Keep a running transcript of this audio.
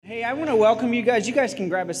Hey, I want to welcome you guys. You guys can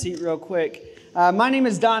grab a seat real quick. My name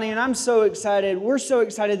is Donnie, and I'm so excited. We're so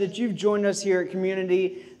excited that you've joined us here at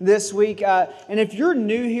Community this week. And if you're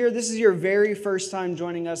new here, this is your very first time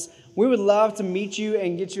joining us, we would love to meet you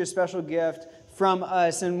and get you a special gift from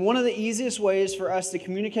us. And one of the easiest ways for us to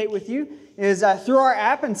communicate with you is through our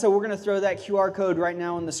app. And so we're going to throw that QR code right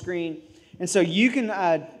now on the screen. And so you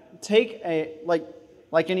can take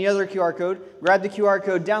like any other QR code, grab the QR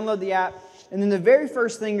code, download the app, and then the very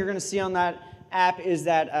first thing you're going to see on that app is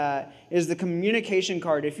the communication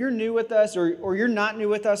card. If you're new with us or you're not new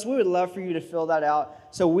with us, we would love for you to fill that out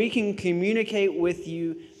so we can communicate with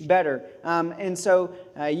you better. And so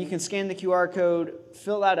you can scan the QR code,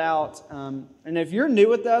 fill that out. And if you're new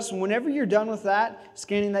with us, whenever you're done with that,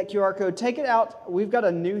 scanning that QR code, take it out. We've got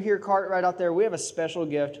a New Here cart right out there. We have a special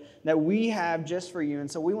gift that we have just for you.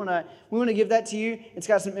 And so we want to give that to you. It's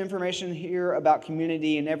got some information here about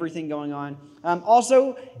community and everything going on.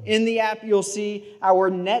 Also, in the app, you'll see our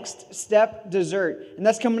Next Step dessert. And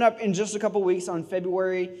that's coming up in just a couple weeks on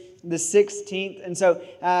February the 16th. And so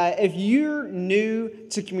if you're new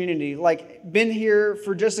to community, like been here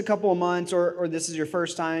for just a couple of months or this is your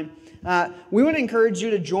first time, we would encourage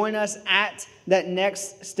you to join us at that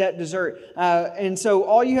Next Step dessert. And so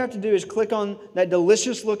all you have to do is click on that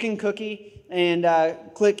delicious looking cookie and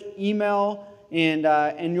click email,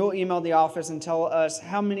 and you'll email the office and tell us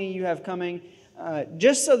how many you have coming,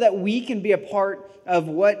 just so that we can be a part of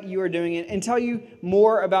what you are doing and tell you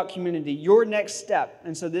more about community, your next step.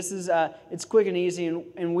 And so this is, it's quick and easy,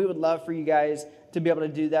 and we would love for you guys to be able to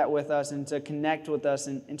do that with us and to connect with us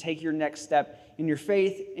and take your next step in your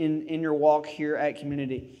faith, in your walk here at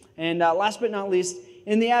Community. And last but not least,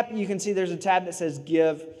 in the app, you can see there's a tab that says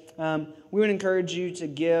Give. We would encourage you to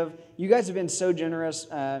give. You guys have been so generous.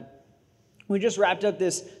 We just wrapped up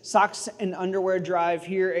this socks and underwear drive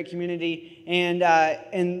here at Community, and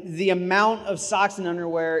the amount of socks and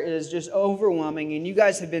underwear is just overwhelming, and you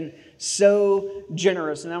guys have been so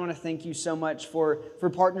generous, and I want to thank you so much for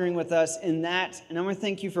partnering with us in that, and I want to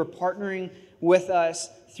thank you for partnering with us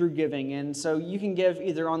through giving. And so you can give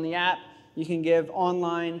either on the app, you can give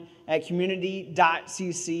online at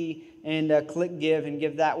community.cc, and click give and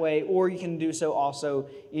give that way, or you can do so also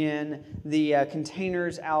in the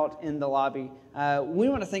containers out in the lobby. We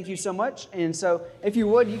want to thank you so much, and so if you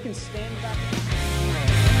would, you can stand back.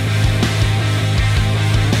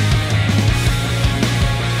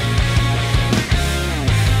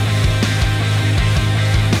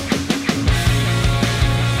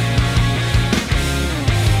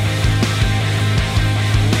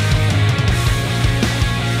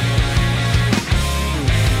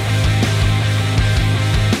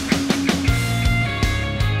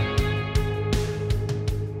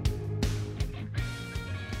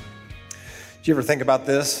 Do you ever think about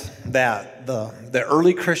this? That the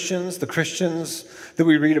early Christians, the Christians that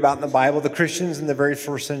we read about in the Bible, the Christians in the very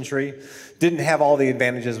first century, didn't have all the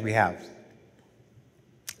advantages we have.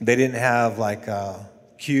 They didn't have like a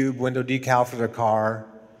cube window decal for their car.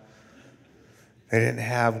 They didn't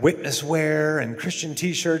have witness wear and Christian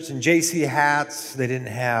t-shirts and JC hats. They didn't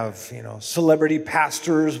have, celebrity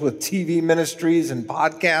pastors with TV ministries and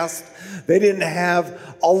podcasts. They didn't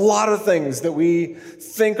have a lot of things that we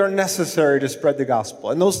think are necessary to spread the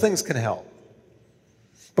gospel. And those things can help.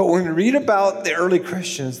 But when we read about the early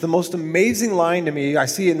Christians, the most amazing line to me, I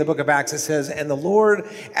see in the book of Acts, it says, and the Lord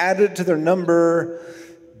added to their number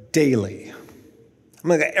daily. I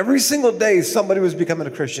mean, every single day, somebody was becoming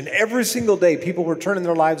a Christian. Every single day, people were turning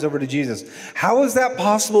their lives over to Jesus. How is that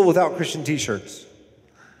possible without Christian t-shirts?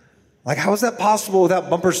 Like, how is that possible without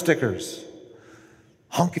bumper stickers?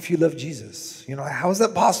 Honk if you love Jesus. How is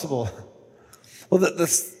that possible? Well,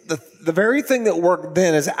 the very thing that worked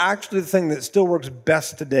then is actually the thing that still works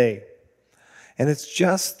best today. And it's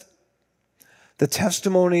just the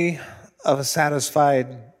testimony of a satisfied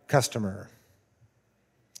customer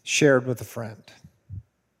shared with a friend.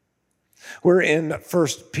 We're in 1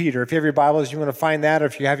 Peter. If you have your Bibles, you want to find that, or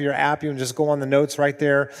if you have your app, you can just go on the notes right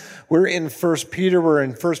there. We're in 1 Peter. We're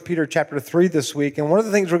in 1 Peter chapter 3 this week. And one of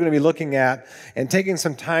the things we're going to be looking at and taking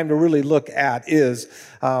some time to really look at is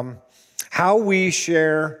how we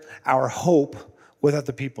share our hope with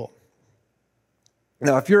other people.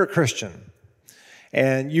 Now, if you're a Christian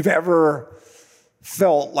and you've ever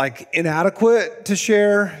felt like inadequate to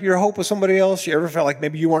share your hope with somebody else, you ever felt like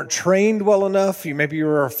maybe you weren't trained well enough, maybe you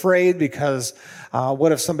were afraid because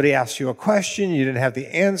what if somebody asked you a question, you didn't have the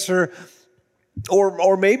answer,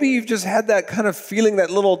 or maybe you've just had that kind of feeling,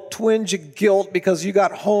 that little twinge of guilt because you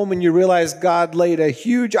got home and you realized God laid a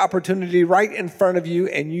huge opportunity right in front of you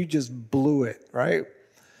and you just blew it, right?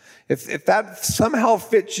 If that somehow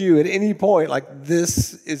fits you at any point, like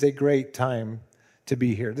this is a great time to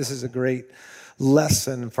be here. This is a great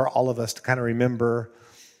lesson for all of us to kind of remember,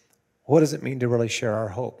 what does it mean to really share our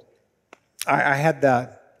hope? I had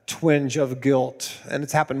that twinge of guilt, and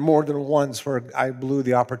it's happened more than once where I blew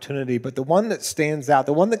the opportunity, but the one that stands out,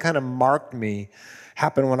 the one that kind of marked me,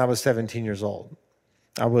 happened when I was 17 years old.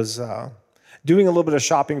 I was doing a little bit of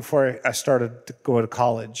shopping before I started to go to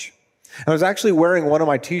college. I was actually wearing one of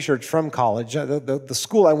my T-shirts from college. The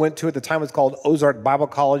school I went to at the time was called Ozark Bible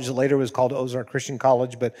College. Later it was called Ozark Christian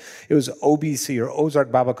College, but it was OBC, or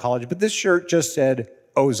Ozark Bible College. But this shirt just said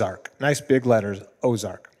Ozark. Nice big letters,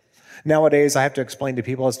 Ozark. Nowadays, I have to explain to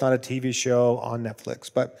people it's not a TV show on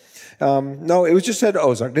Netflix. But no, it was just said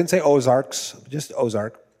Ozark. It didn't say Ozarks, just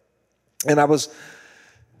Ozark. And I was,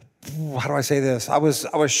 how do I say this? I was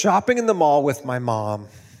shopping in the mall with my mom.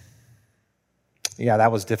 Yeah,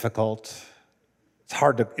 that was difficult.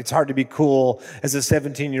 It's hard to be cool as a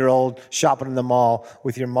 17-year-old shopping in the mall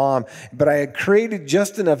with your mom. But I had created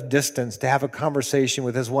just enough distance to have a conversation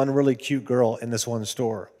with this one really cute girl in this one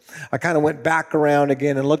store. I kind of went back around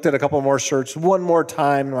again and looked at a couple more shirts one more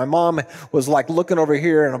time. My mom was like looking over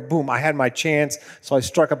here, and boom, I had my chance. So I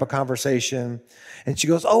struck up a conversation. And she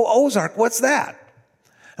goes, "Oh, Ozark, what's that?"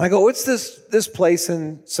 And I go, "It's this place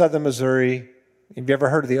in southern Missouri. Have you ever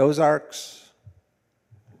heard of the Ozarks?"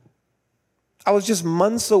 I was just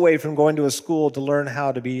months away from going to a school to learn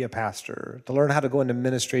how to be a pastor, to learn how to go into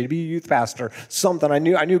ministry, to be a youth pastor, something. I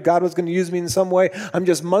knew God was going to use me in some way. I'm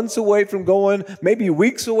just months away from going, maybe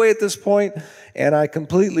weeks away at this point, and I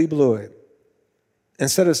completely blew it.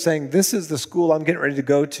 Instead of saying, this is the school I'm getting ready to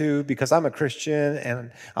go to because I'm a Christian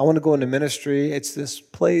and I want to go into ministry, it's this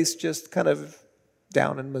place just kind of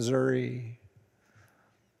down in Missouri.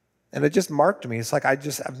 And it just marked me. It's like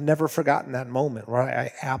I've never forgotten that moment where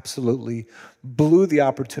I absolutely blew the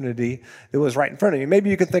opportunity that was right in front of me. Maybe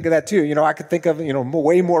you can think of that too. I could think of,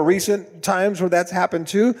 way more recent times where that's happened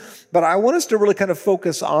too. But I want us to really kind of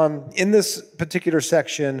focus on, in this particular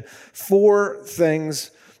section, 4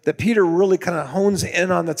 things that Peter really kind of hones in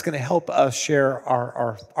on that's going to help us share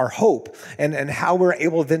our hope and how we're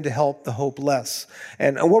able then to help the hopeless.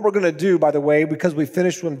 And what we're going to do, by the way, because we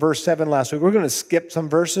finished with verse 7 last week, we're going to skip some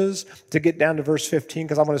verses to get down to verse 15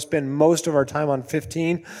 because I want to spend most of our time on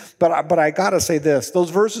 15. But I got to say this, those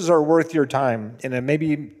verses are worth your time. And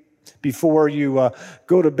maybe before you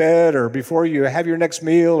go to bed or before you have your next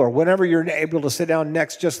meal or whenever you're able to sit down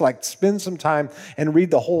next, just like spend some time and read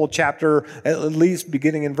the whole chapter, at least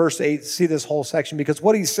beginning in verse 8, see this whole section. Because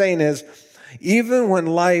what he's saying is, even when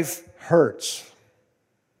life hurts,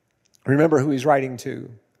 remember who he's writing to.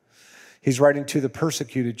 He's writing to the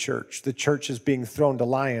persecuted church. The church is being thrown to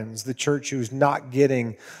lions. The church who's not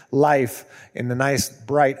getting life in the nice,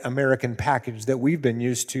 bright American package that we've been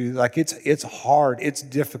used to. Like it's hard. It's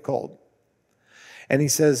difficult. And he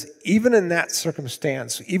says, even in that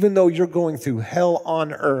circumstance, even though you're going through hell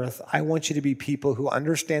on earth, I want you to be people who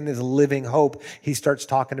understand this living hope he starts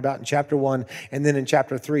talking about in chapter 1. And then in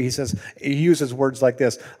chapter 3, he uses words like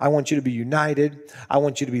this. I want you to be united. I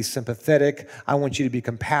want you to be sympathetic. I want you to be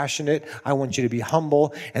compassionate. I want you to be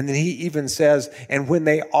humble. And then he even says, and when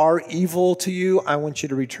they are evil to you, I want you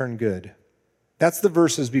to return good. That's the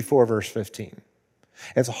verses before verse 15.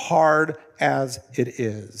 As hard as it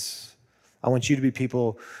is, I want you to be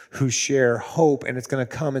people who share hope, and it's going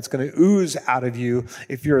to ooze out of you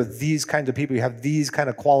if you're these kinds of people, you have these kind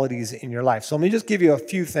of qualities in your life. So let me just give you a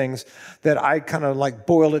few things that I kind of like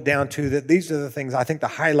boiled it down to, that these are the things, I think, the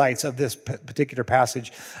highlights of this particular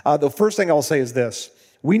passage. The first thing I'll say is this: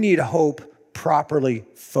 we need hope properly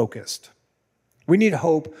focused. We need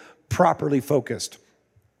hope properly focused.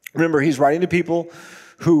 Remember, he's writing to people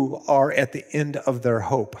who are at the end of their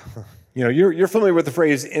hope. You're familiar with the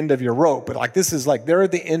phrase end of your rope, but they're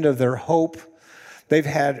at the end of their hope. They've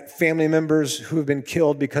had family members who have been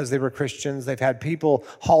killed because they were Christians. They've had people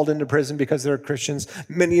hauled into prison because they're Christians.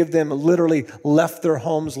 Many of them literally left their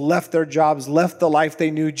homes, left their jobs, left the life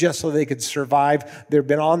they knew just so they could survive. They've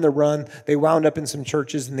been on the run. They wound up in some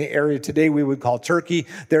churches in the area today we would call Turkey.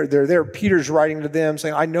 They're there. Peter's writing to them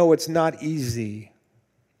saying, I know it's not easy.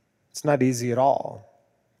 It's not easy at all.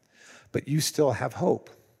 But you still have hope.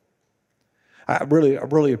 I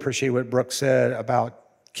really appreciate what Brooke said about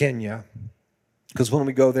Kenya, because when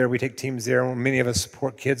we go there, we take teams there, and many of us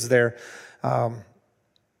support kids there.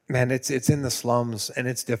 It's in the slums, and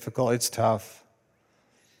it's difficult, it's tough.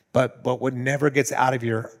 But what never gets out of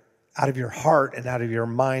your heart and out of your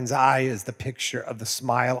mind's eye is the picture of the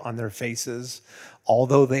smile on their faces.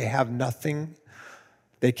 Although they have nothing,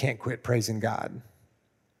 they can't quit praising God.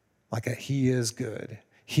 He is good.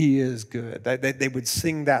 He is good. They would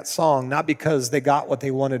sing that song, not because they got what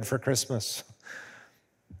they wanted for Christmas,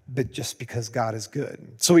 but just because God is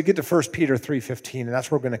good. So we get to 1 Peter 3:15, and that's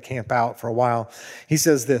where we're going to camp out for a while. He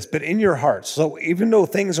says this, but in your hearts, so even though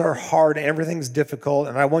things are hard and everything's difficult,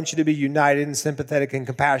 and I want you to be united and sympathetic and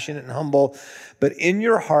compassionate and humble, but in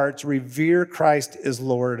your hearts, revere Christ as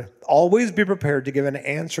Lord. Always be prepared to give an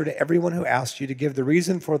answer to everyone who asks you to give the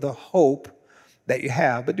reason for the hope that you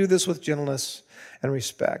have, but do this with gentleness and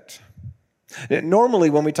respect.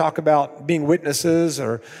 Normally, when we talk about being witnesses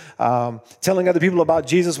or telling other people about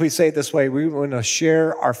Jesus, we say it this way: we want to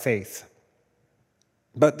share our faith.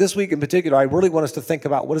 But this week in particular, I really want us to think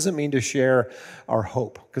about what does it mean to share our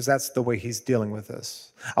hope, because that's the way he's dealing with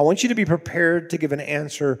this. I want you to be prepared to give an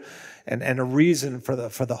answer and a reason for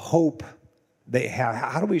the hope they have.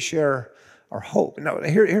 How do we share our hope? Now,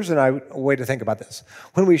 here's a way to think about this.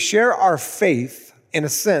 When we share our faith, in a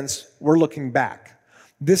sense, we're looking back.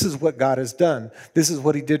 This is what God has done. This is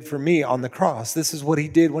what he did for me on the cross. This is what he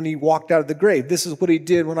did when he walked out of the grave. This is what he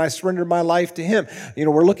did when I surrendered my life to him.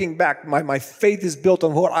 We're looking back. My faith is built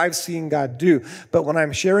on what I've seen God do. But when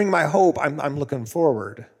I'm sharing my hope, I'm looking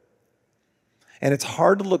forward. And it's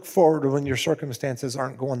hard to look forward when your circumstances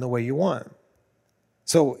aren't going the way you want.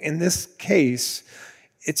 So in this case,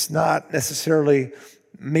 it's not necessarily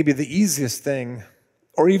maybe the easiest thing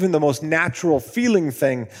or even the most natural feeling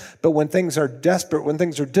thing, but when things are desperate, when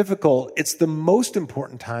things are difficult, it's the most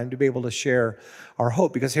important time to be able to share our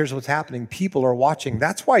hope, because here's what's happening. People are watching.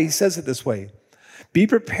 That's why he says it this way. Be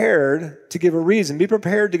prepared to give a reason. Be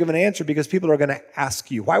prepared to give an answer, because people are going to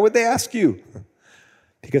ask you. Why would they ask you?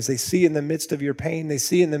 Because they see in the midst of your pain, they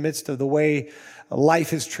see in the midst of the way life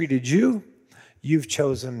has treated you, you've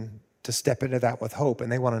chosen to step into that with hope,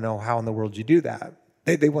 and they want to know how in the world you do that.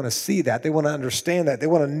 They want to see that. They want to understand that. They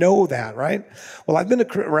want to know that, right? Well, I've been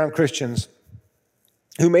around Christians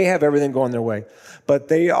who may have everything going their way, but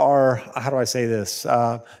they are, how do I say this,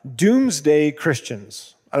 doomsday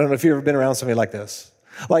Christians. I don't know if you've ever been around somebody like this.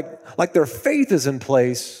 Like their faith is in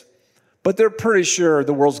place, but they're pretty sure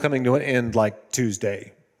the world's coming to an end like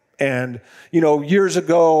Tuesday. And, years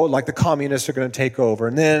ago, like the communists are going to take over.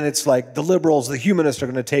 And then it's like the liberals, the humanists are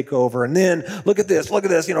going to take over. And then look at this,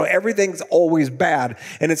 everything's always bad.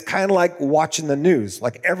 And it's kind of like watching the news.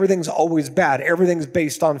 Like everything's always bad. Everything's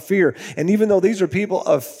based on fear. And even though these are people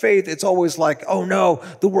of faith, it's always like, oh no,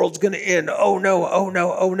 the world's going to end. Oh no, oh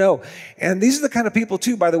no, oh no. And these are the kind of people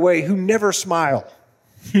too, by the way, who never smile.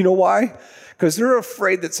 You know why? Because they're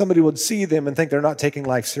afraid that somebody would see them and think they're not taking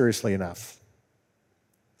life seriously enough.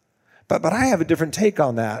 But I have a different take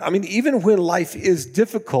on that. I mean, even when life is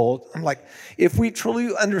difficult, I'm like, if we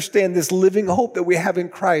truly understand this living hope that we have in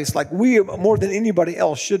Christ, like we, more than anybody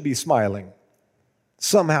else, should be smiling.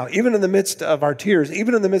 Somehow, even in the midst of our tears,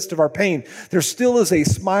 even in the midst of our pain, there still is a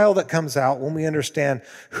smile that comes out when we understand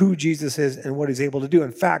who Jesus is and what he's able to do.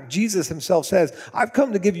 In fact, Jesus himself says, I've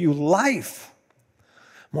come to give you life,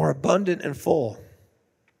 more abundant and full.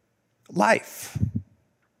 Life.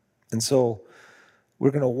 And so we're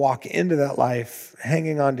going to walk into that life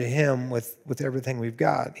hanging on to him with everything we've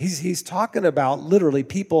got. He's talking about literally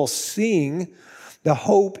people seeing the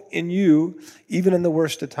hope in you, even in the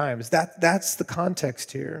worst of times. That's the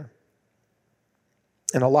context here.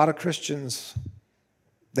 And a lot of Christians,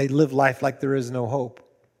 they live life like there is no hope.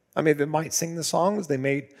 I mean, they might sing the songs, they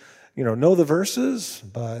may, know the verses,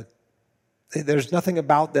 but there's nothing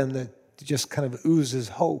about them that just kind of oozes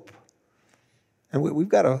hope. And we've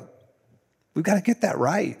got to get that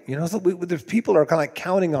right. There's people are kind of like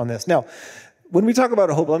counting on this. Now, when we talk about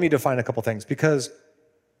hope, let me define a couple things, because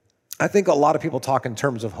I think a lot of people talk in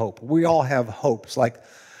terms of hope. We all have hopes. Like,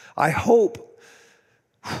 I hope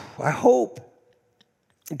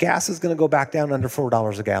gas is going to go back down under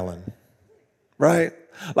 $4 a gallon, right?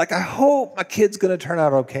 Like, I hope my kid's going to turn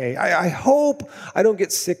out okay. I hope I don't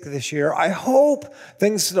get sick this year. I hope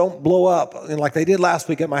things don't blow up like they did last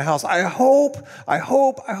week at my house. I hope.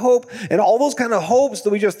 And all those kind of hopes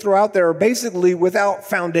that we just throw out there are basically without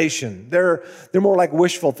foundation. They're more like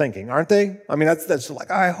wishful thinking, aren't they? I mean, that's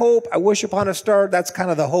like, I hope, I wish upon a star. That's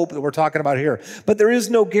kind of the hope that we're talking about here. But there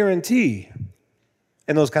is no guarantee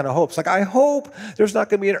in those kind of hopes. Like, I hope there's not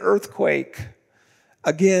going to be an earthquake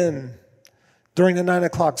again during the 9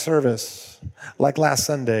 o'clock service, like last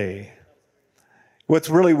Sunday. What's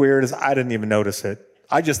really weird is I didn't even notice it.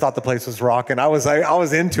 I just thought the place was rocking. I was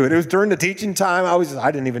into it. It was during the teaching time.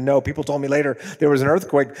 I didn't even know. People told me later there was an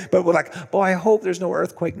earthquake. But we're like, boy, I hope there's no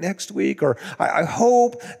earthquake next week. Or I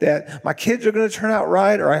hope that my kids are going to turn out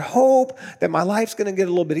right. Or I hope that my life's going to get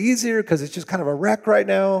a little bit easier because it's just kind of a wreck right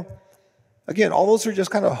now. Again, all those are just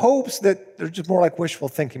kind of hopes that they're just more like wishful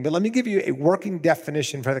thinking. But let me give you a working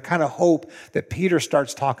definition for the kind of hope that Peter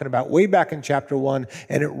starts talking about way back in chapter 1,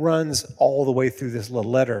 and it runs all the way through this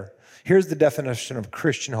little letter. Here's the definition of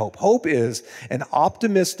Christian hope. Hope is an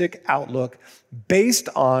optimistic outlook based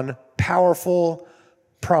on powerful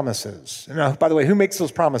promises. And by the way, who makes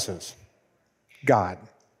those promises? God.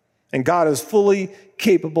 And God is fully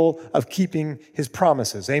capable of keeping his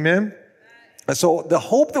promises. Amen? So the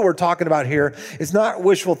hope that we're talking about here is not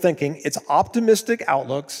wishful thinking. It's optimistic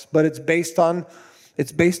outlooks, but it's based on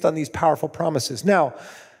these powerful promises. Now,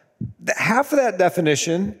 half of that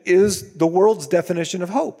definition is the world's definition of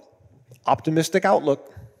hope. Optimistic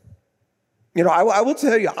outlook. You know, I will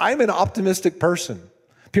tell you, I'm an optimistic person.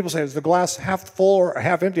 People say, is the glass half full or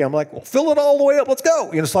half empty? I'm like, well, fill it all the way up. Let's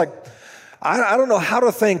go. You know, it's like, I don't know how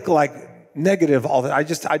to think like negative all that. I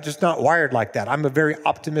just not wired like that. I'm a very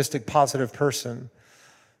optimistic, positive person.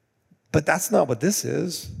 But that's not what this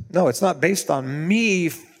is. No, it's not based on me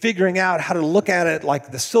figuring out how to look at it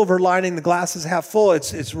like the silver lining, the glass is half full.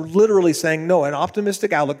 It's literally saying, no, an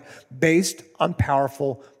optimistic outlook based on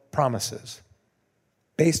powerful promises.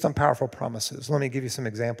 Based on powerful promises. Let me give you some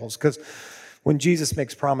examples. Because when Jesus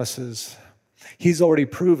makes promises, he's already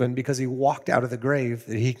proven because he walked out of the grave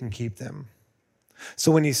that he can keep them.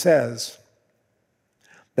 So when he says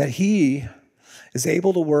that he is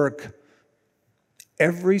able to work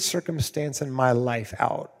every circumstance in my life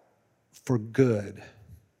out for good,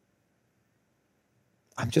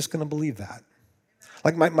 I'm just going to believe that.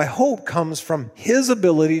 Like my hope comes from his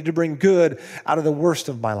ability to bring good out of the worst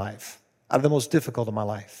of my life, out of the most difficult of my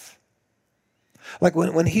life. Like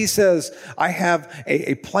when he says, I have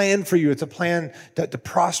a plan for you, it's a plan to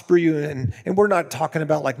prosper you, and we're not talking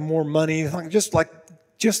about like more money, just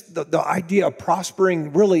the idea of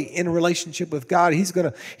prospering really in relationship with God. He's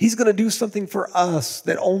gonna do something for us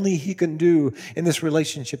that only he can do in this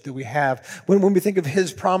relationship that we have. When we think of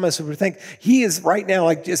his promise, we think he is right now,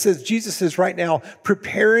 like it says, Jesus is right now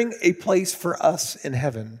preparing a place for us in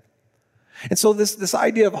heaven. And so this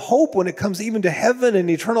idea of hope when it comes even to heaven and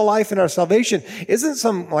eternal life and our salvation isn't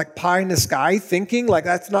some like pie in the sky thinking, like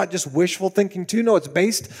that's not just wishful thinking too. No, it's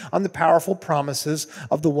based on the powerful promises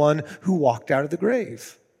of the one who walked out of the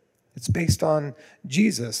grave. It's based on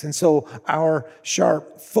Jesus. And so our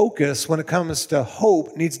sharp focus when it comes to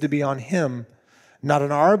hope needs to be on him, not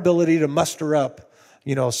on our ability to muster up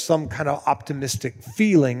some kind of optimistic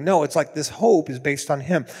feeling. No, it's like this hope is based on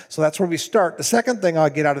him. So that's where we start. The second thing I'll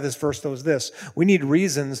get out of this verse, though, is this. We need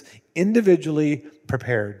reasons individually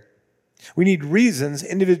prepared. We need reasons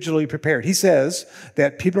individually prepared. He says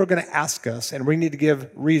that people are going to ask us, and we need to give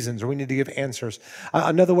reasons, or we need to give answers.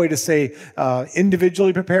 Another way to say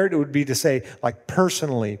individually prepared, it would be to say like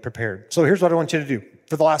personally prepared. So here's what I want you to do.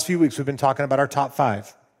 For the last few weeks, we've been talking about our top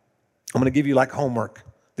 5. I'm going to give you like homework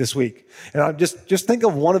this week. And I'll just think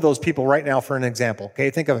of one of those people right now for an example. Okay,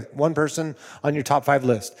 think of one person on your top 5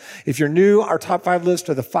 list. If you're new, our top 5 list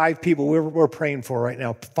are the 5 people we're praying for right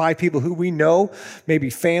now. 5 people who we know, maybe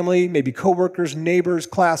family, maybe coworkers, neighbors,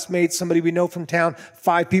 classmates, somebody we know from town.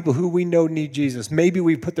 5 people who we know need Jesus. Maybe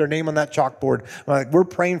we put their name on that chalkboard. We're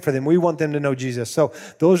praying for them. We want them to know Jesus. So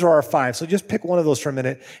those are our 5. So just pick one of those for a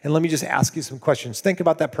minute, and let me just ask you some questions. Think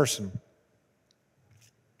about that person.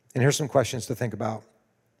 And here's some questions to think about.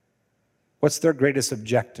 What's their greatest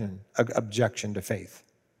objection to faith?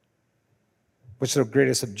 What's their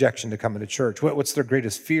greatest objection to coming to church? What's their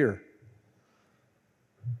greatest fear?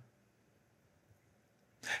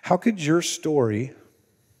 How could your story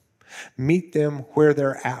meet them where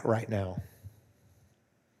they're at right now?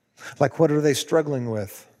 Like, what are they struggling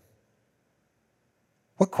with?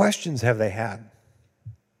 What questions have they had?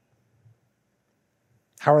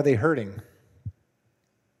 How are they hurting?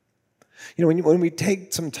 When we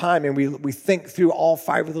take some time and we think through all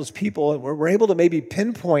 5 of those people, we're able to maybe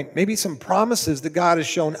pinpoint maybe some promises that God has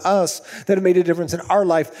shown us that have made a difference in our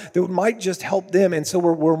life that might just help them. And so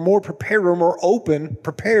we're more prepared, we're more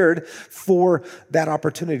prepared for that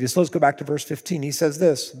opportunity. So let's go back to verse 15. He says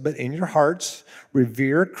this, but in your hearts,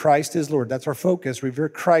 revere Christ as Lord. That's our focus. Revere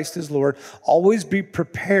Christ as Lord. Always be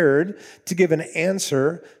prepared to give an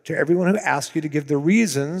answer to everyone who asks you to give the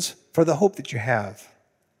reasons for the hope that you have.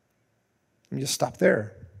 Let me just stop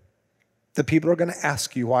there. The people are going to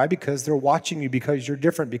ask you why, because they're watching you, because you're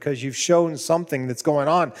different, because you've shown something that's going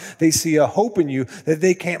on. They see a hope in you that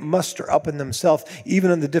they can't muster up in themselves,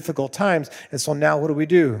 even in the difficult times. And so now what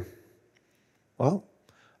do? Well,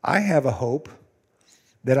 I have a hope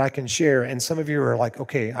that I can share. And some of you are like,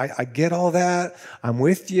 okay, I get all that. I'm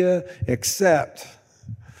with you, except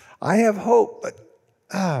I have hope,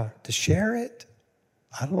 but to share it,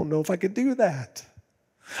 I don't know if I could do that.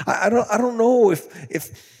 I don't know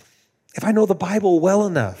if I know the Bible well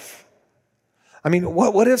enough. I mean,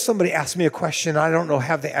 what if somebody asks me a question I don't know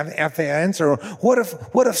have the answer? Or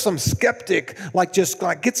what if some skeptic just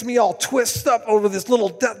gets me all twisted up over this little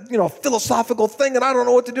philosophical thing and I don't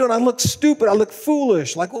know what to do and I look stupid, I look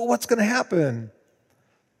foolish. What's going to happen?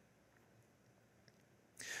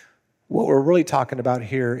 What we're really talking about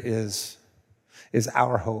here is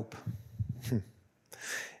our hope.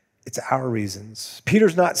 It's our reasons.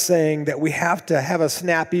 Peter's not saying that we have to have a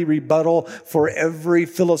snappy rebuttal for every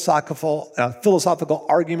philosophical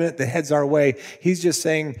argument that heads our way. He's just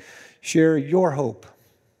saying, share your hope.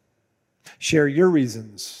 Share your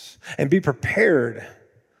reasons. And be prepared,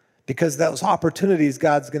 because those opportunities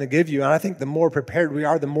God's going to give you. And I think the more prepared we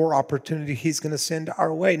are, the more opportunity he's going to send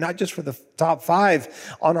our way. Not just for the top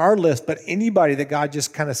 5 on our list, but anybody that God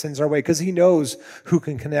just kind of sends our way, because he knows who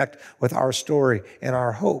can connect with our story and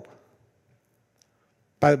our hope.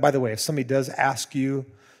 By the way, if somebody does ask you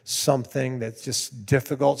something that's just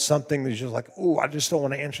difficult, something that's just I just don't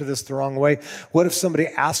want to answer this the wrong way. What if somebody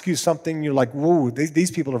asks you something, you're like, whoa,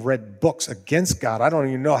 these people have read books against God. I don't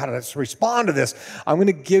even know how to respond to this. I'm going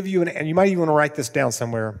to give you, and you might even want to write this down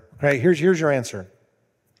somewhere. Okay, here's your answer.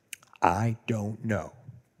 I don't know.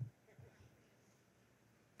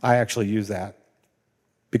 I actually use that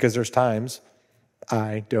because there's times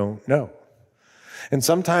I don't know. And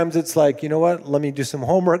sometimes it's you know what? Let me do some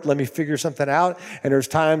homework. Let me figure something out. And there's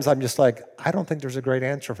times I'm just I don't think there's a great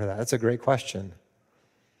answer for that. That's a great question.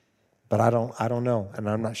 But I don't know. And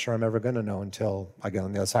I'm not sure I'm ever going to know until I get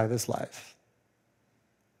on the other side of this life.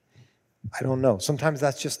 I don't know. Sometimes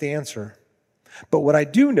that's just the answer. But what I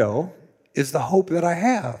do know is the hope that I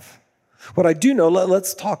have. What I do know,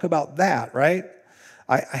 let's talk about that, right?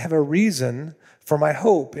 I have a reason for my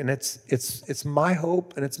hope, and it's my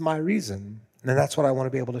hope and it's my reason. And that's what I want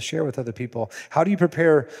to be able to share with other people. How do you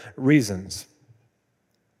prepare reasons?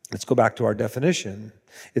 Let's go back to our definition.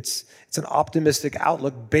 It's an optimistic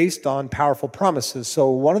outlook based on powerful promises.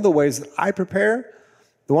 So one of the ways that I prepare,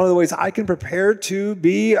 one of the ways I can prepare to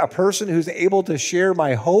be a person who's able to share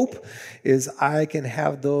my hope is I can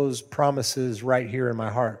have those promises right here in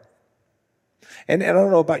my heart. And I don't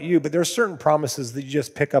know about you, but there are certain promises that you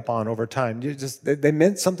just pick up on over time. They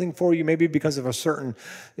meant something for you, maybe because of a certain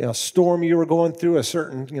storm you were going through, a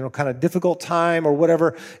certain kind of difficult time or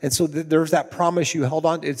whatever. And so there's that promise you held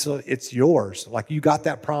on. It's yours. You got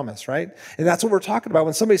that promise, right? And that's what we're talking about.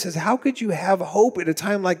 When somebody says, how could you have hope at a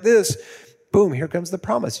time like this? Boom, here comes the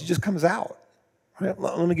promise. It just comes out. Right?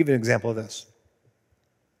 Let me give you an example of this.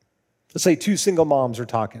 Let's say 2 single moms are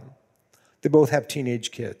talking. They both have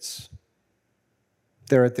teenage kids.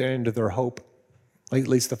 They're at the end of their hope. At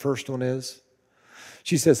least the first one is.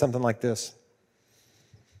 She says something like this.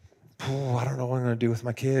 I don't know what I'm going to do with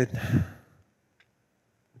my kid.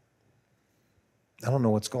 I don't know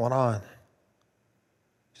what's going on.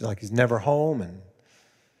 She's like, he's never home, and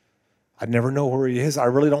I'd never know where he is. I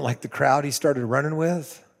really don't like the crowd he started running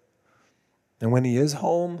with. And when he is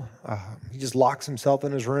home, he just locks himself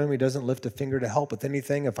in his room. He doesn't lift a finger to help with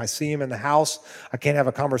anything. If I see him in the house, I can't have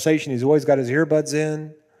a conversation. He's always got his earbuds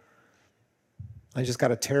in. I just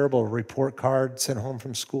got a terrible report card sent home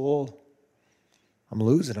from school. I'm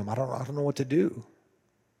losing him. I don't know what to do.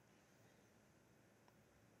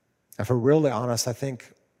 If we're really honest, I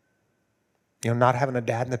think, not having a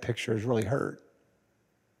dad in the picture has really hurt.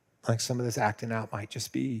 Some of this acting out might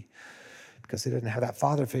just be because they didn't have that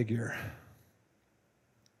father figure.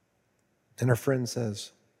 And her friend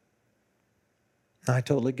says, I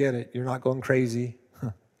totally get it. You're not going crazy.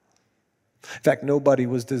 In fact, nobody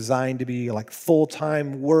was designed to be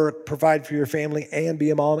full-time work, provide for your family, and be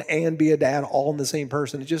a mom, and be a dad, all in the same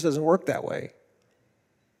person. It just doesn't work that way.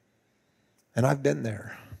 And I've been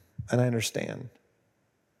there, and I understand.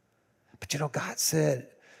 But God said,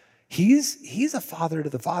 He's a father to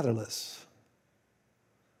the fatherless.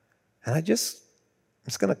 And I'm just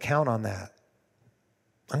going to count on that.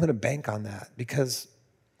 I'm going to bank on that because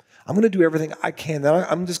I'm going to do everything I can.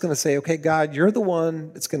 I'm just going to say, okay, God, you're the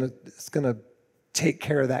one that's going to take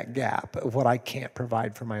care of that gap of what I can't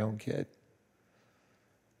provide for my own kid.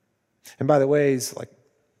 And by the way,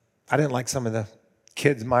 I didn't like some of the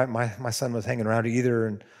kids my son was hanging around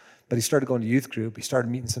either, but he started going to youth group. He started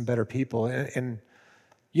meeting some better people. And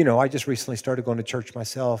I just recently started going to church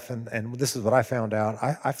myself, and this is what I found out.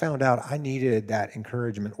 I found out I needed that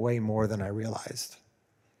encouragement way more than I realized.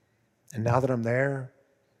 And now that I'm there,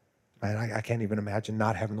 man, I can't even imagine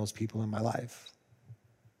not having those people in my life.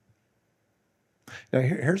 Now,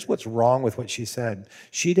 here's what's wrong with what she said.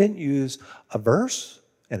 She didn't use a verse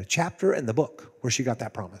and a chapter in the book where she got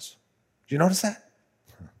that promise. Did you notice that?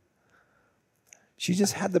 She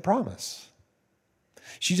just had the promise.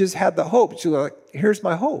 She just had the hope. She was like, here's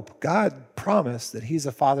my hope. God promised that he's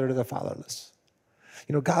a father to the fatherless.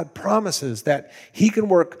 You know, God promises that he can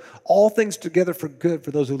work all things together for good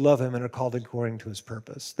for those who love him and are called according to his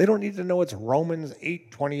purpose. They don't need to know it's Romans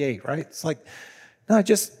 8:28, right? It's like, no,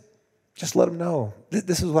 just let them know.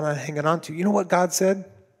 This is what I'm hanging on to. You know what God said?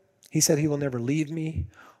 He said he will never leave me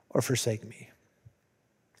or forsake me.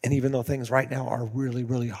 And even though things right now are really,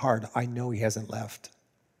 really hard, I know he hasn't left.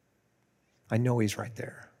 I know he's right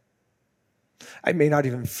there. I may not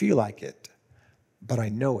even feel like it, but I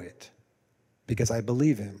know it because I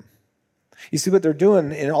believe him. You see what they're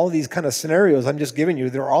doing in all these kind of scenarios I'm just giving you,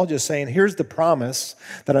 they're all just saying, here's the promise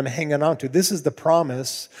that I'm hanging on to. This is the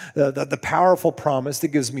promise, the powerful promise that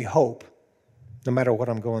gives me hope no matter what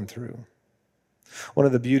I'm going through. One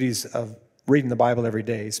of the beauties of reading the Bible every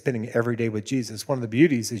day, spending every day with Jesus, one of the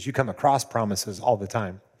beauties is you come across promises all the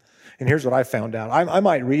time. And here's what I found out. I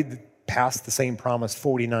might read past the same promise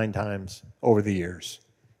 49 times over the years.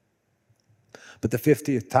 But the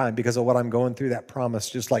 50th time, because of what I'm going through, that promise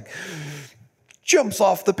just like jumps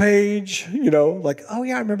off the page, you know, like, oh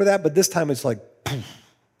yeah, I remember that. But this time it's like, poof,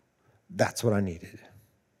 that's what I needed.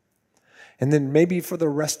 And then maybe for the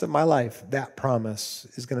rest of my life, that promise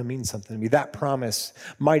is going to mean something to me. That promise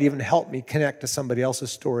might even help me connect to somebody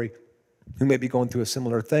else's story who may be going through a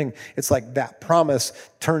similar thing. It's like that promise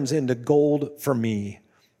turns into gold for me.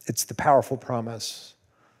 It's the powerful promise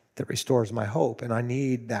that restores my hope, and I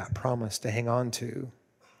need that promise to hang on to.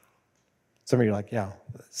 Some of you are like, yeah,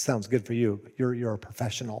 that sounds good for you. You're a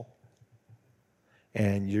professional.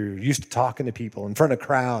 And you're used to talking to people in front of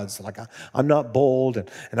crowds. Like, I'm not bold,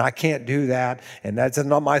 and I can't do that, and that's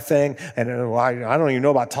not my thing. And I don't even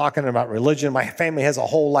know about talking about religion. My family has a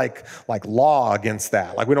whole like law against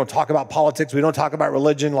that. Like, we don't talk about politics. We don't talk about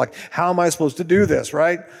religion. Like, how am I supposed to do this,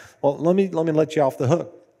 right? Well, let me let you off the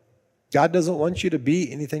hook. God doesn't want you to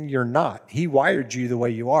be anything you're not. He wired you the way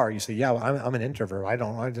you are. You say, yeah, well, I'm an introvert.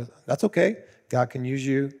 That's okay. God can use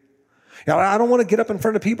you. You know, I don't want to get up in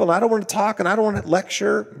front of people, and I don't want to talk, and I don't want to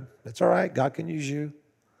lecture. That's all right. God can use you.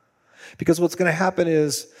 Because what's going to happen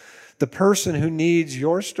is the person who needs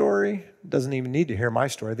your story doesn't even need to hear my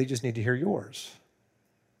story. They just need to hear yours.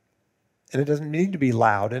 And it doesn't need to be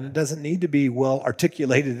loud, and it doesn't need to be well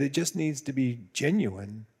articulated. It just needs to be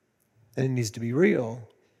genuine, and it needs to be real,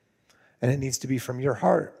 and it needs to be from your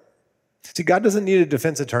heart. See, God doesn't need a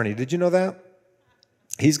defense attorney. Did you know that?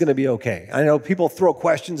 He's going to be okay. I know people throw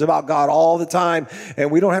questions about God all the time,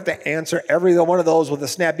 and we don't have to answer every one of those with a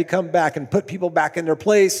snappy comeback and put people back in their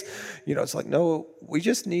place. You know, it's like, no, we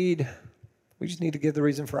just need to give the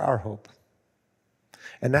reason for our hope.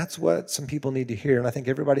 And that's what some people need to hear, and I think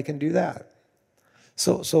everybody can do that.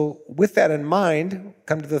 So with that in mind,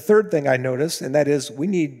 come to the third thing I notice, and that is we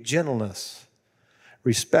need gentleness,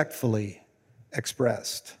 respectfully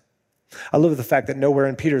expressed. I love the fact that nowhere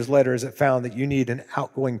in Peter's letter is it found that you need an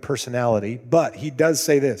outgoing personality, but he does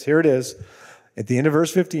say this. Here it is at the end of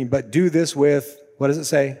verse 15, but do this with, what does it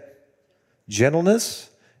say? Gentleness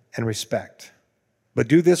and respect. But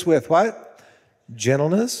do this with what?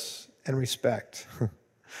 Gentleness and respect.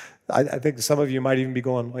 I think some of you might even be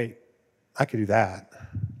going, wait, I could do that.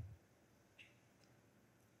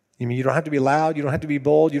 You mean you don't have to be loud, you don't have to be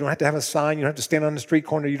bold, you don't have to have a sign, you don't have to stand on the street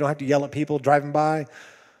corner, you don't have to yell at people driving by.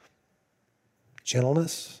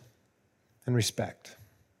 Gentleness and respect,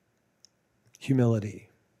 humility,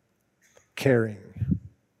 caring,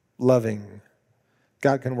 loving.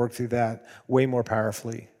 God can work through that way more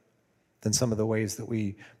powerfully than some of the ways that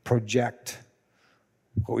we project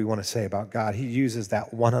what we want to say about God. He uses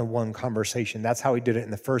that one-on-one conversation. That's how he did it in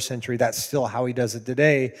the first century. That's still how he does it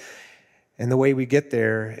today. And the way we get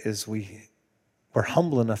there is we're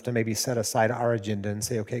humble enough to maybe set aside our agenda and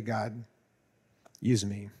say, okay, God, use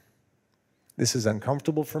me. This is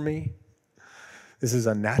uncomfortable for me. This is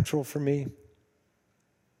unnatural for me.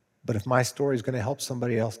 But if my story is going to help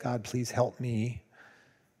somebody else, God, please help me.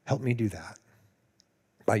 Help me do that.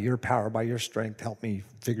 By your power, by your strength, help me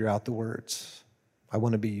figure out the words. I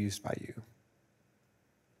want to be used by you.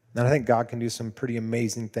 And I think God can do some pretty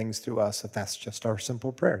amazing things through us if that's just our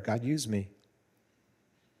simple prayer. God, use me.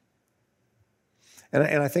 And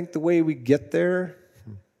I think the way we get there,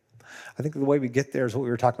 is what we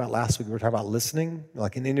were talking about last week. We were talking about listening.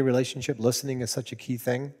 Like in any relationship, listening is such a key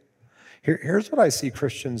thing. Here's what I see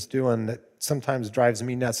Christians doing that sometimes drives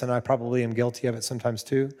me nuts, and I probably am guilty of it sometimes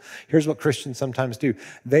too. Here's what Christians sometimes do.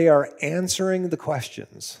 They are answering the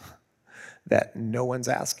questions that no one's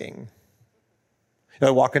asking. I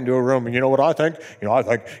walk into a room and you know what I think? I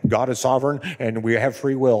think God is sovereign and we have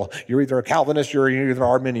free will. You're either a Calvinist or you're either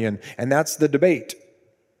Arminian. And that's the debate.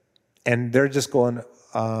 and they're just going,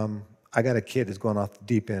 I got a kid who's going off the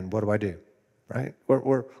deep end. What do I do? Right?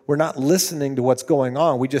 We're not listening to what's going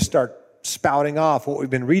on. We just start spouting off what we've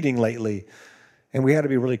been reading lately. And we got to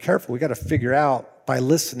be really careful. We got to figure out by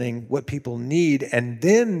listening what people need, and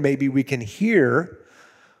then maybe we can hear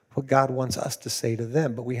what God wants us to say to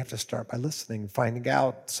them. But we have to start by listening, finding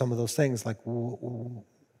out some of those things like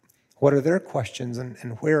what are their questions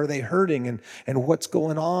and where are they hurting and what's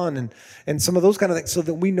going on and some of those kind of things so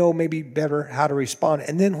that we know maybe better how to respond.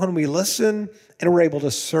 And then when we listen and we're able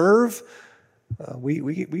to serve,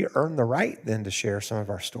 we earn the right then to share some of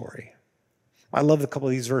our story. I love a couple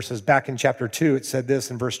of these verses. Back in chapter 2, it said this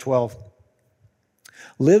in verse 12.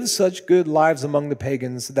 Live such good lives among the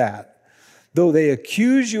pagans that, though they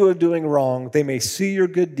accuse you of doing wrong, they may see your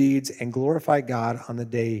good deeds and glorify God on the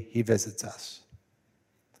day he visits us.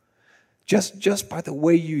 Just by the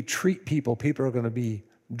way you treat people, people are going to be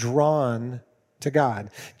drawn to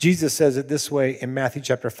God. Jesus says it this way in Matthew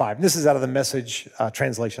chapter 5. This is out of the Message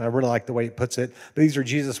translation. I really like the way it puts it. But these are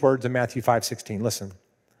Jesus' words in Matthew 5:16. Listen.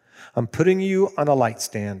 I'm putting you on a light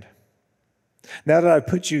stand. Now that I've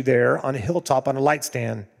put you there on a hilltop on a light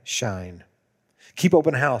stand, shine. Keep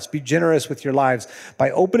open house. Be generous with your lives.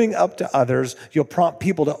 By opening up to others, you'll prompt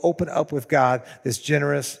people to open up with God, this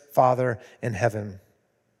generous Father in heaven.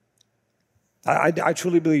 I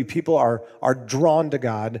truly believe people are drawn to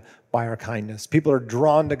God by our kindness. People are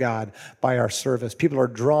drawn to God by our service. People are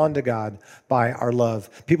drawn to God by our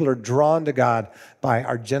love. People are drawn to God by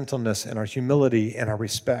our gentleness and our humility and our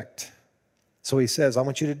respect. So he says, I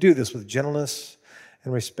want you to do this with gentleness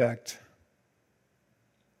and respect.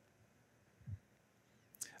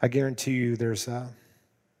 I guarantee you there's going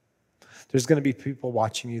to be people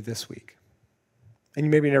watching you this week. And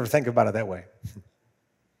you maybe never think about it that way.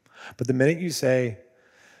 But the minute you say,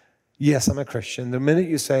 yes, I'm a Christian, the minute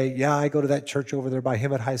you say, yeah, I go to that church over there by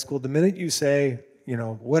Hemet High School, the minute you say,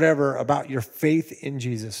 whatever about your faith in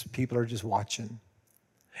Jesus, people are just watching.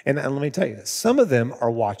 And let me tell you, some of them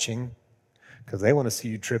are watching because they want to see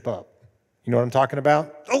you trip up. You know what I'm talking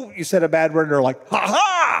about? Oh, you said a bad word, and they're like,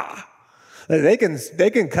 ha-ha! They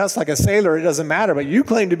can cuss like a sailor, it doesn't matter, but you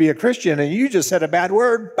claim to be a Christian and you just said a bad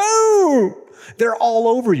word, boom! They're all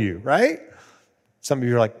over you, right? Some of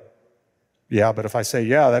you are like, yeah, but if I say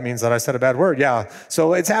yeah, that means that I said a bad word. Yeah.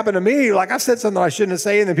 So it's happened to me. Like I've said something I shouldn't have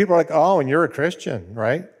said, and then people are like, oh, and you're a Christian,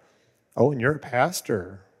 right? Oh, and you're a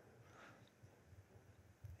pastor.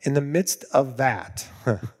 In the midst of that,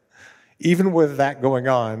 even with that going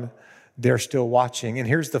on, they're still watching. And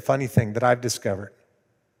here's the funny thing that I've discovered.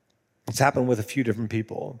 It's happened with a few different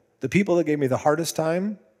people. The people that gave me the hardest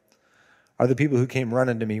time are the people who came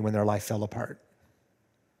running to me when their life fell apart.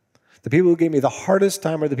 The people who gave me the hardest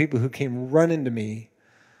time are the people who came running to me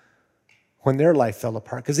when their life fell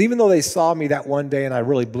apart. Because even though they saw me that one day and I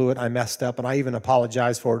really blew it, I messed up, and I even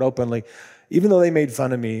apologized for it openly, even though they made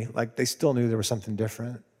fun of me, like they still knew there was something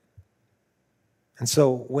different. And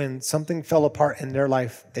so when something fell apart in their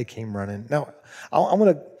life, they came running. Now, I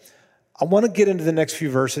want to get into the next few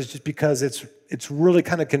verses just because it's really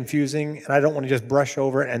kind of confusing, and I don't want to just brush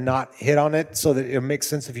over it and not hit on it so that it makes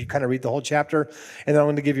sense if you kind of read the whole chapter. And then I'm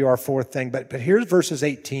going to give you our fourth thing. But here's verses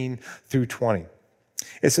 18 through 20.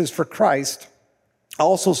 It says, for Christ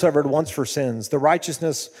also suffered once for sins, the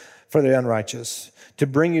righteousness for the unrighteous, to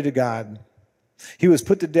bring you to God. He was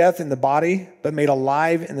put to death in the body, but made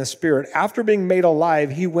alive in the spirit. After being made alive,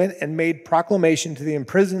 he went and made proclamation to the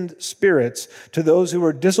imprisoned spirits, to those who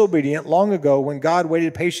were disobedient long ago when God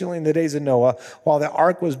waited patiently in the days of Noah while the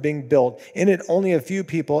ark was being built. In it, only a few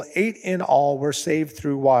people, 8 in all, were saved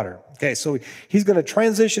through water. Okay, so he's going to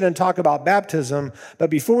transition and talk about baptism, but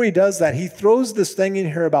before he does that, he throws this thing in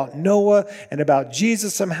here about Noah and about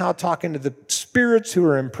Jesus somehow talking to the spirits who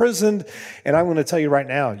are imprisoned. And I'm going to tell you right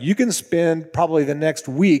now, you can spend probably the next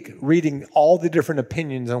week reading all the different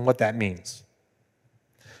opinions on what that means.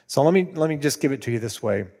 So let me just give it to you this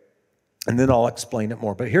way, and then I'll explain it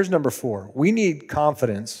more. But here's number 4. We need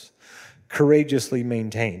confidence courageously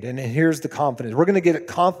maintained. And here's the confidence. We're going to get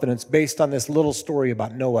confidence based on this little story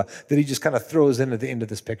about Noah that he just kind of throws into the end of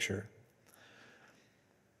this picture.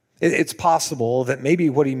 It's possible that maybe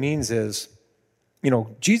what he means is,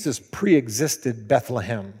 Jesus pre-existed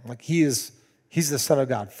Bethlehem. Like he's the Son of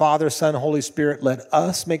God. Father, Son, Holy Spirit, let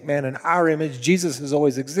us make man in our image. Jesus has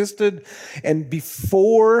always existed. And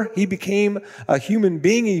before he became a human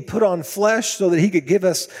being, he put on flesh so that he could give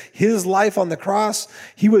us his life on the cross.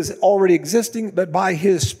 He was already existing, but by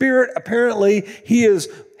his Spirit, apparently, he is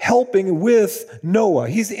helping with Noah.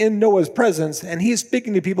 He's in Noah's presence, and he's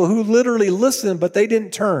speaking to people who literally listened, but they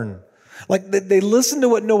didn't turn. Like they listened to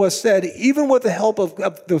what Noah said, even with the help of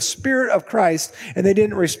the Spirit of Christ, and they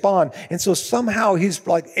didn't respond. And so somehow he's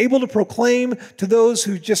like able to proclaim to those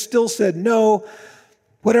who just still said no,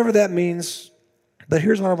 whatever that means. But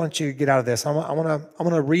here's what I want you to get out of this. I want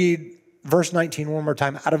to read verse 19 one more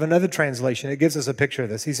time out of another translation. It gives us a picture of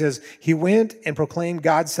this. He says, he went and proclaimed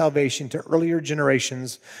God's salvation to earlier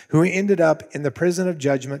generations who ended up in the prison of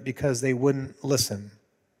judgment because they wouldn't listen.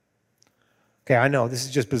 Okay, I know this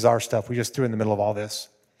is just bizarre stuff we just threw in the middle of all this.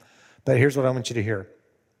 But here's what I want you to hear.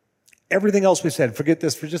 Everything else we said, forget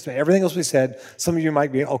this for just a minute. Everything else we said, some of you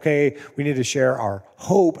might be, okay, we need to share our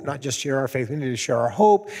hope, not just share our faith. We need to share our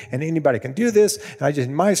hope, and anybody can do this. And I just,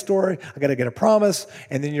 in my story, I got to get a promise.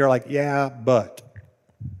 And then you're like, yeah, but.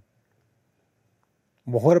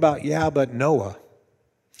 Well, what about, yeah, but Noah?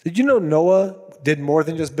 Did you know Noah did more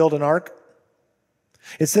than just build an ark?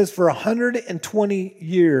 It says for 120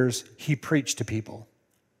 years, he preached to people.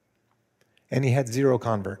 And he had 0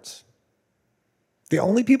 converts. The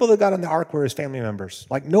only people that got on the ark were his family members.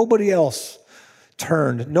 Like nobody else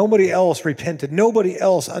turned. Nobody else repented. Nobody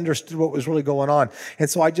else understood what was really going on. And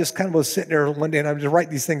so I just kind of was sitting there one day and I would just write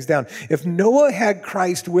these things down. If Noah had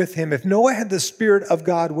Christ with him, if Noah had the Spirit of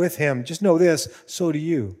God with him, just know this, so do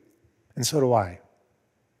you. And so do I.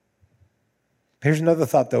 Here's another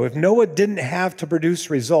thought though. If Noah didn't have to produce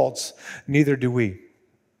results, neither do we.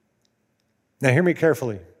 Now hear me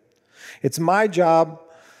carefully. It's my job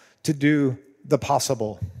to do the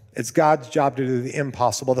possible. It's God's job to do the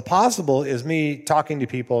impossible. The possible is me talking to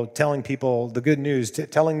people, telling people the good news,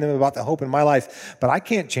 telling them about the hope in my life, but I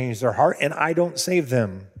can't change their heart and I don't save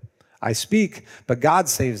them. I speak, but God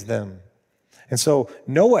saves them. And so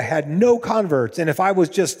Noah had no converts, and if I was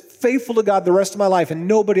just faithful to God the rest of my life and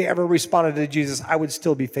nobody ever responded to Jesus, I would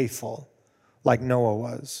still be faithful like Noah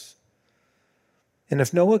was. And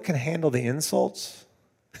if Noah can handle the insults,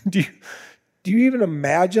 do you even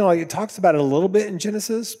imagine, like it talks about it a little bit in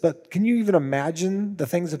Genesis, but can you even imagine the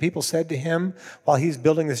things that people said to him while he's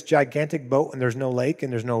building this gigantic boat and there's no lake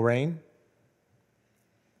and there's no rain?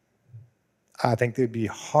 I think they'd be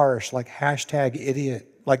harsh, like #idiot.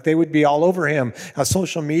 Like they would be all over him.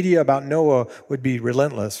 Social media about Noah would be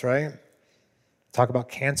relentless, right? Talk about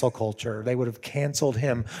cancel culture. They would have canceled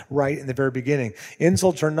him right in the very beginning.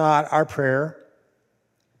 Insults are not our prayer.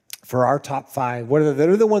 For our top 5, whether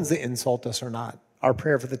they're the ones that insult us or not, our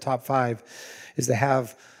prayer for the top 5 is to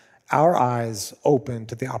have our eyes open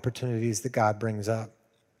to the opportunities that God brings up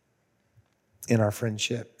in our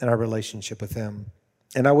friendship, in our relationship with Him.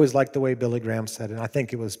 And I always like the way Billy Graham said it. And I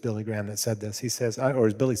think it was Billy Graham that said this. He says, or it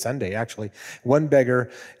was Billy Sunday, actually. One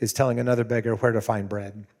beggar is telling another beggar where to find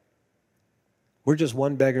bread. We're just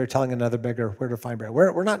one beggar telling another beggar where to find bread.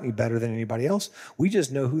 We're not any better than anybody else. We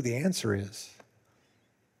just know who the answer is.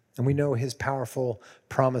 And we know his powerful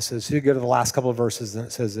promises. So you go to the last couple of verses and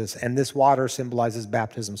it says this, and this water symbolizes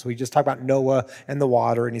baptism. So we just talked about Noah and the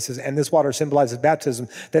water, and he says, and this water symbolizes baptism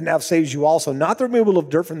that now saves you also. Not the removal of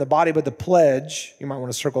dirt from the body, but the pledge. You might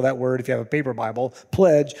want to circle that word if you have a paper Bible.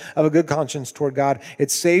 Pledge of a good conscience toward God.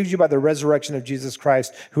 It saves you by the resurrection of Jesus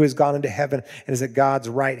Christ, who has gone into heaven and is at God's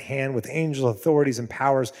right hand with angels, authorities, and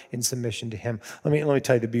powers in submission to him. Let me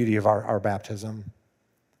tell you the beauty of our baptism.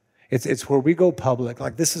 It's where we go public.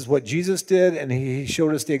 Like this is what Jesus did, and he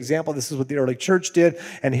showed us the example. This is what the early church did.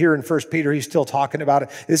 And here in 1 Peter, he's still talking about it.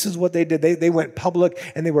 This is what they did. They went public,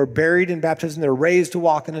 and they were buried in baptism. They're raised to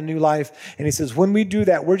walk in a new life. And he says, when we do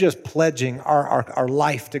that, we're just pledging our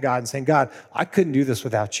life to God and saying, God, I couldn't do this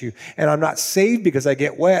without you. And I'm not saved because I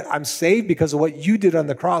get wet. I'm saved because of what you did on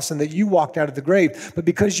the cross and that you walked out of the grave. But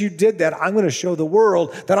because you did that, I'm going to show the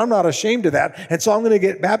world that I'm not ashamed of that. And so I'm going to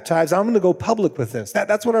get baptized. I'm going to go public with this.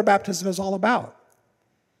 That's what our baptism is all about.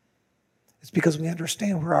 It's because we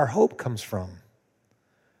understand where our hope comes from.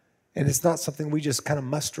 And it's not something we just kind of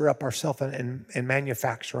muster up ourselves and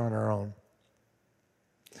manufacture on our own.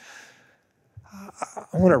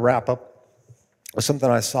 I want to wrap up with something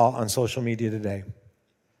I saw on social media today.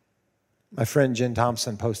 My friend Jen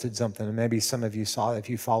Thompson posted something, and maybe some of you saw it if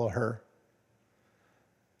you follow her.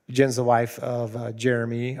 Jen's the wife of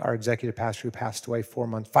Jeremy, our executive pastor who passed away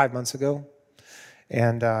 5 months ago.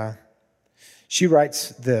 And she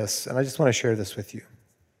writes this, and I just want to share this with you.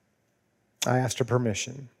 I asked her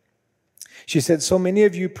permission. She said, so many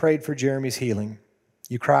of you prayed for Jeremy's healing.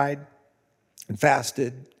 You cried and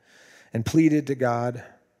fasted and pleaded to God.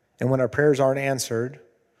 And when our prayers aren't answered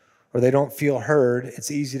or they don't feel heard,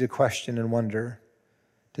 it's easy to question and wonder,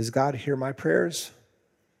 does God hear my prayers?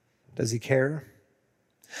 Does he care?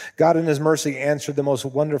 God in his mercy answered the most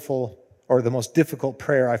wonderful or the most difficult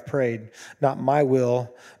prayer I've prayed. Not my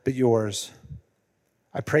will, but yours.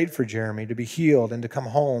 I prayed for Jeremy to be healed and to come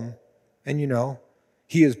home. And you know,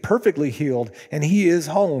 he is perfectly healed and he is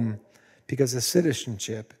home because his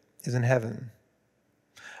citizenship is in heaven.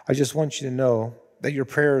 I just want you to know that your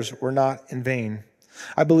prayers were not in vain.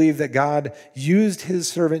 I believe that God used his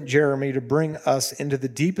servant Jeremy to bring us into the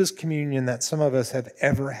deepest communion that some of us have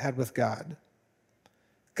ever had with God.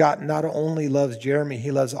 God not only loves Jeremy,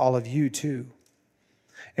 he loves all of you too,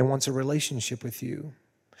 and wants a relationship with you.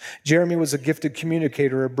 Jeremy was a gifted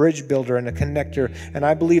communicator, a bridge builder, and a connector, and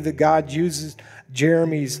I believe that God uses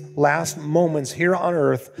Jeremy's last moments here on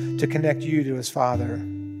earth to connect you to his Father.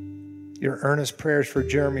 Your earnest prayers for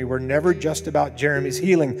Jeremy were never just about Jeremy's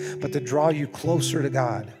healing, but to draw you closer to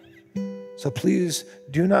God. So please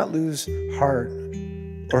do not lose heart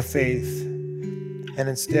or faith, and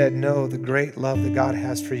instead know the great love that God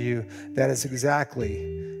has for you. That is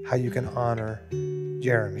exactly how you can honor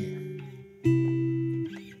Jeremy.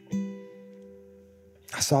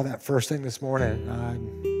 I saw that first thing this morning. I'm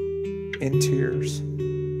in tears.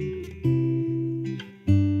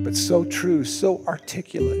 But so true, so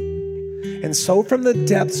articulate. And so from the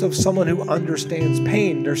depths of someone who understands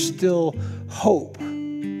pain, there's still hope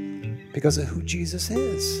because of who Jesus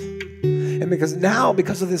is. And because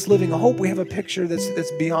of this living hope, we have a picture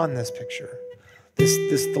that's beyond this picture.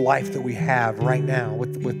 The life that we have right now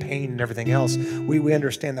with pain and everything else. We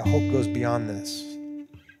understand that hope goes beyond this.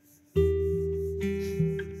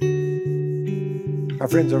 My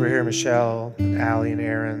friends over here, Michelle, Allie, and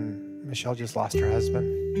Aaron. Michelle just lost her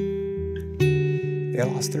husband. They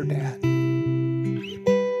lost their dad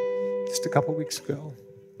just a couple weeks ago.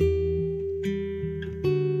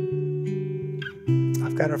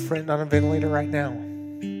 I've got a friend on a ventilator right now.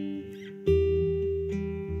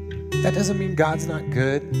 That doesn't mean God's not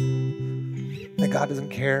good, that God doesn't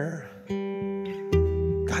care.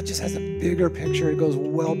 God just has a bigger picture. It goes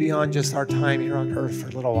well beyond just our time here on earth for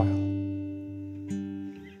a little while.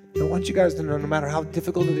 I want you guys to know, no matter how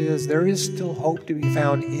difficult it is, there is still hope to be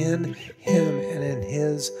found in him and in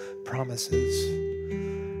his promises.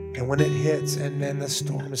 And when it hits and then the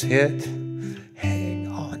storms hit, hang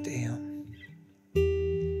on to him.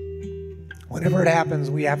 Whenever it happens,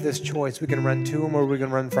 we have this choice. We can run to him or we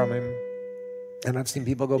can run from him. And I've seen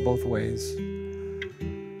people go both ways.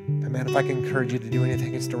 But man, if I can encourage you to do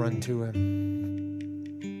anything, it's to run to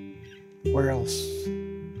him. Where else?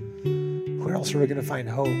 Where else are we going to find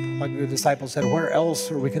hope? Like the disciples said, where else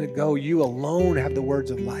are we going to go? You alone have the words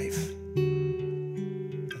of life.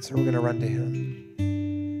 And so we're going to run to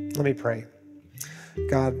him. Let me pray.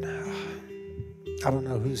 God, I don't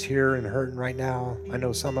know who's here and hurting right now. I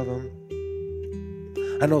know some of them.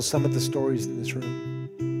 I know some of the stories in this room.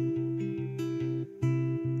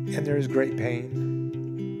 And there is great pain.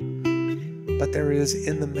 But there is,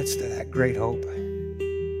 in the midst of that, great hope.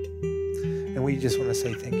 And we just want to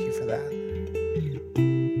say thank you for that.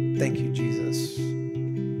 Thank you, Jesus.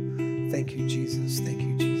 Thank you, Jesus. Thank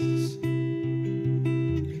you, Jesus.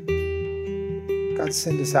 God,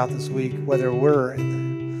 send us out this week, whether we're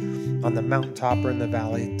on the mountaintop or in the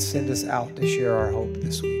valley. Send us out to share our hope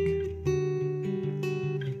this week.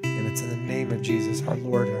 And it's in the name of Jesus, our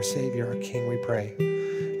Lord, our Savior, our King, we pray.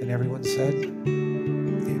 And everyone said...